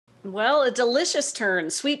Well, a delicious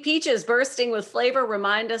turn. Sweet peaches bursting with flavor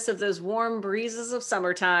remind us of those warm breezes of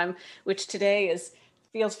summertime, which today is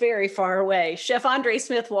feels very far away. Chef Andre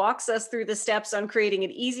Smith walks us through the steps on creating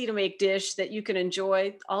an easy to make dish that you can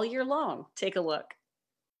enjoy all year long. Take a look.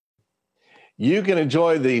 You can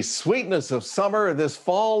enjoy the sweetness of summer this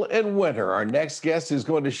fall and winter. Our next guest is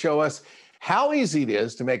going to show us how easy it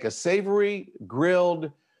is to make a savory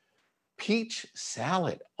grilled peach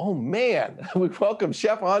salad. Oh man, we welcome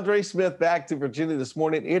Chef Andre Smith back to Virginia this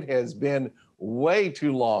morning. It has been way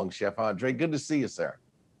too long, Chef Andre. Good to see you, sir.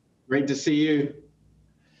 Great to see you.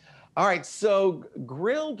 All right, so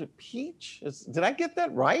grilled peach, did I get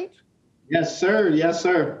that right? Yes, sir. Yes,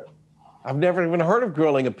 sir. I've never even heard of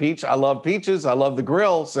grilling a peach. I love peaches. I love the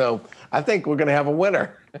grill. So I think we're going to have a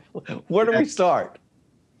winner. Where do we start?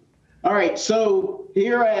 All right. So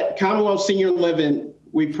here at Commonwealth Senior Living,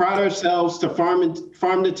 we pride ourselves to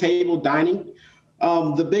farm to table dining.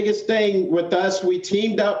 The biggest thing with us, we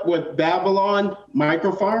teamed up with Babylon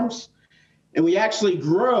Microfarms, and we actually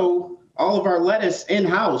grow all of our lettuce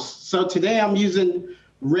in-house. So today I'm using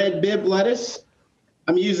red bib lettuce.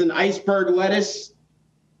 I'm using iceberg lettuce.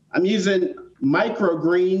 I'm using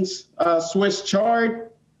microgreens, Swiss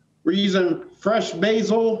chard. We're using fresh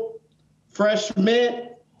basil, fresh mint,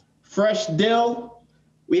 fresh dill.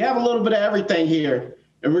 We have a little bit of everything here.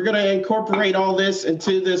 And we're going to incorporate all this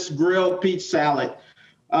into this grilled peach salad.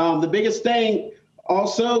 The biggest thing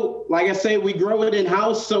also, like I say, we grow it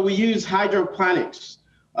in-house, so we use hydroponics.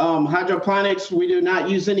 Hydroponics, we do not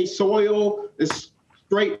use any soil. It's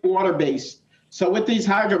straight water-based. So with these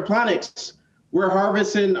hydroponics, we're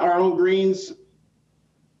harvesting our own greens.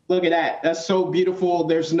 Look at that. That's so beautiful.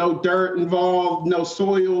 There's no dirt involved, no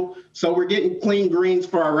soil. So we're getting clean greens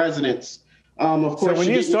for our residents. Of course, so when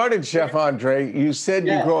you started, Chef Andre, you said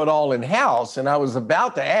you grow it all in-house. And I was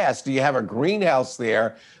about to ask, do you have a greenhouse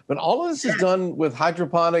there? But all of this is done with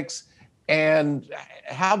hydroponics. And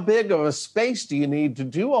how big of a space do you need to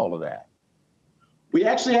do all of that? We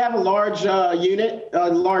actually have a large unit,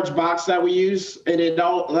 a large box that we use, and it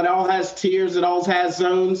all has tiers, it all has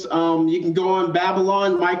zones. You can go on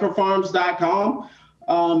BabylonMicrofarms.com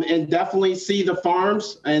and definitely see the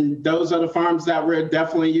farms, and those are the farms that we're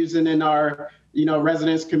definitely using in our,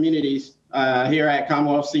 residence communities here at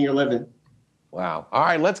Commonwealth Senior Living. Wow. All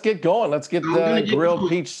right, let's get going. Let's get the grilled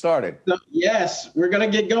peach started. So, yes, we're going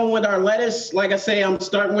to get going with our lettuce. Like I say, I'm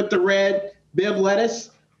starting with the red bib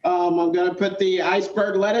lettuce. I'm going to put the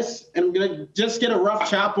iceberg lettuce, and I'm going to just get a rough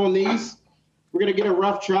chop on these. We're going to get a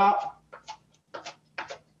rough chop.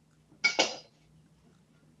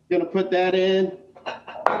 Going to put that in.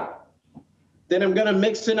 Then I'm going to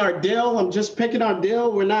mix in our dill. I'm just picking our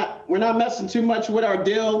dill. We're not messing too much with our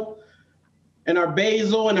dill and our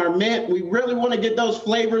basil and our mint. We really want to get those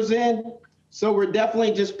flavors in. So we're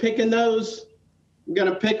definitely just picking those. I'm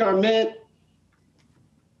going to pick our mint.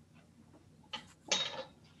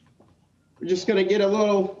 We're just going to get a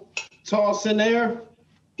little toss in there,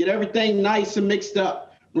 get everything nice and mixed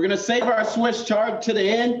up. We're going to save our Swiss chard to the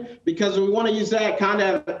end because we want to use that kind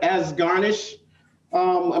of as garnish.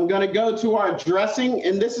 I'm going to go to our dressing,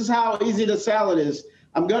 and this is how easy the salad is.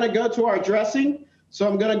 I'm going to go to our dressing. So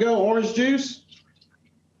I'm going to go orange juice.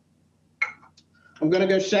 I'm going to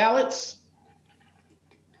go shallots.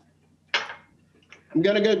 I'm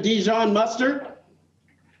going to go Dijon mustard.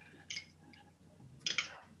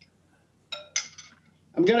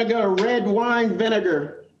 I'm going to go red wine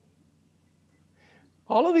vinegar.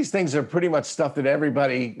 All of these things are pretty much stuff that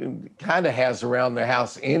everybody kind of has around their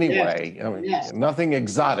house anyway. Yes. I mean, nothing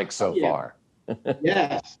exotic so far.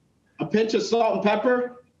 Yes. A pinch of salt and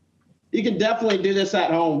pepper. You can definitely do this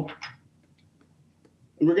at home.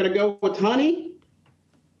 And we're going to go with honey.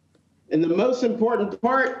 And the most important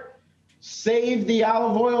part, save the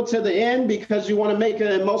olive oil to the end because you want to make an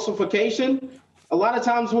emulsification. A lot of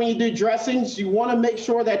times when you do dressings, you want to make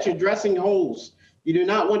sure that your dressing holds. You do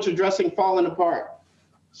not want your dressing falling apart.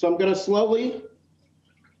 So I'm going to slowly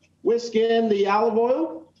whisk in the olive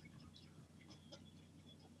oil.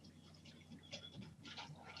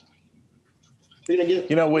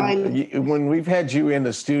 When we've had you in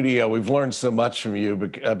the studio, we've learned so much from you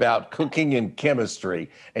about cooking and chemistry,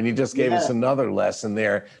 and you just gave us another lesson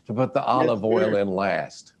there to put the olive oil in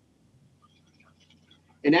last.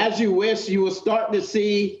 And as you whisk, you will start to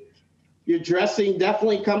see your dressing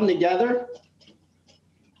definitely come together.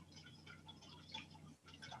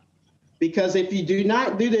 Because if you do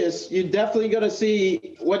not do this, you're definitely going to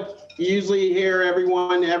see what you usually hear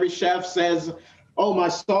every chef says, oh, my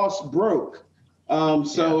sauce broke.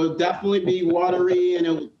 It'll definitely be watery and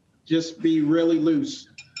it'll just be really loose.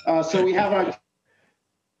 So we have our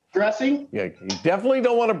dressing. Yeah, you definitely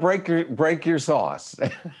don't want to break your sauce.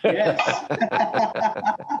 Yes.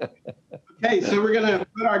 Okay, so we're gonna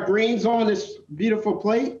put our greens on this beautiful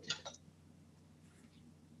plate.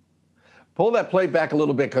 Pull that plate back a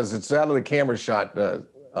little bit because it's out of the camera shot,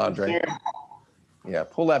 Andre. There. Yeah,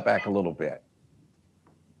 pull that back a little bit.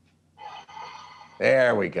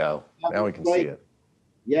 There we go. Now we can see it.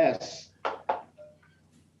 Yes.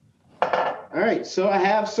 All right, so I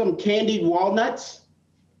have some candied walnuts,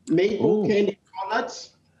 maple candied walnuts.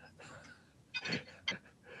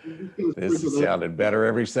 This is sounding better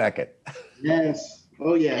every second. Yes.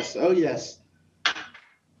 Oh, yes. Oh, yes.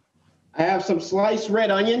 I have some sliced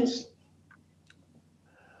red onions.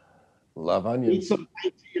 Love onions. Need some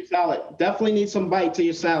bite to your salad. Definitely need some bite to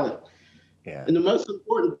your salad. Yeah. And the most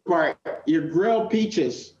important part, your grilled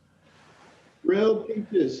peaches. Grilled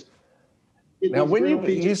peaches. Now, when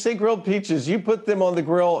you say grilled peaches, you put them on the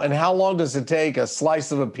grill, and how long does it take a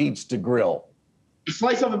slice of a peach to grill? A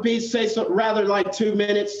slice of a peach takes rather like 2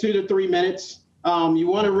 minutes, 2 to 3 minutes. You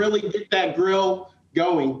want to really get that grill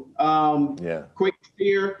going. Quick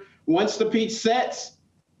sear. Once the peach sets,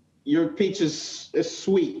 your peach is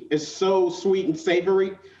sweet. It's so sweet and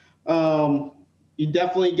savory. You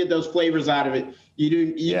definitely get those flavors out of it.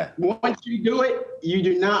 Once you do it, you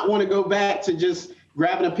do not want to go back to just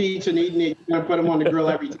grabbing a peach and eating it. You're going to put them on the grill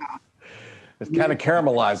every time. It kind of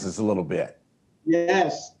caramelizes a little bit.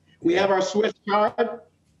 Yes. We have our Swiss chard,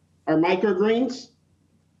 our microgreens.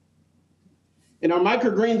 And our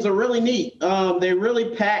microgreens are really neat. They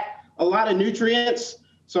really pack a lot of nutrients.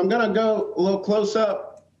 So I'm going to go a little close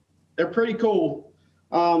up. They're pretty cool.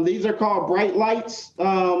 These are called Bright Lights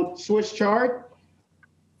Swiss chard.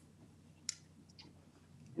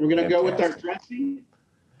 We're going to go with our dressing.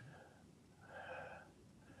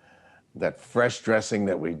 That fresh dressing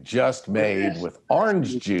that we just made with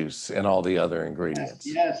orange juice and all the other ingredients.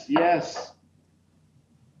 Yes.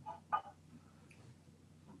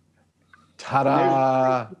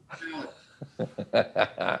 Ta-da!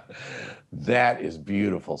 That is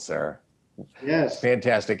beautiful, Sarah. Yes.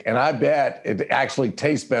 Fantastic. And I bet it actually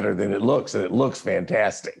tastes better than it looks, and it looks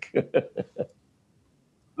fantastic.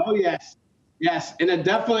 Oh, yes. Yes. And a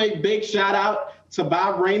definitely big shout out to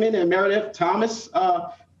Bob Raymond and Meredith Thomas.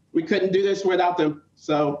 We couldn't do this without them.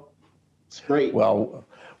 So it's great. Well,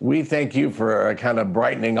 we thank you for kind of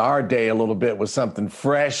brightening our day a little bit with something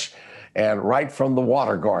fresh and right from the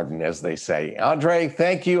water garden, as they say. Andre,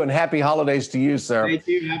 thank you, and happy holidays to you, sir. Thank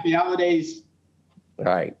you. Happy holidays. All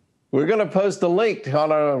right. We're going to post a link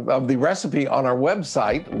of the recipe on our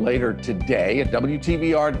website later today at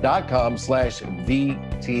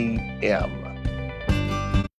WTVR.com/VTM.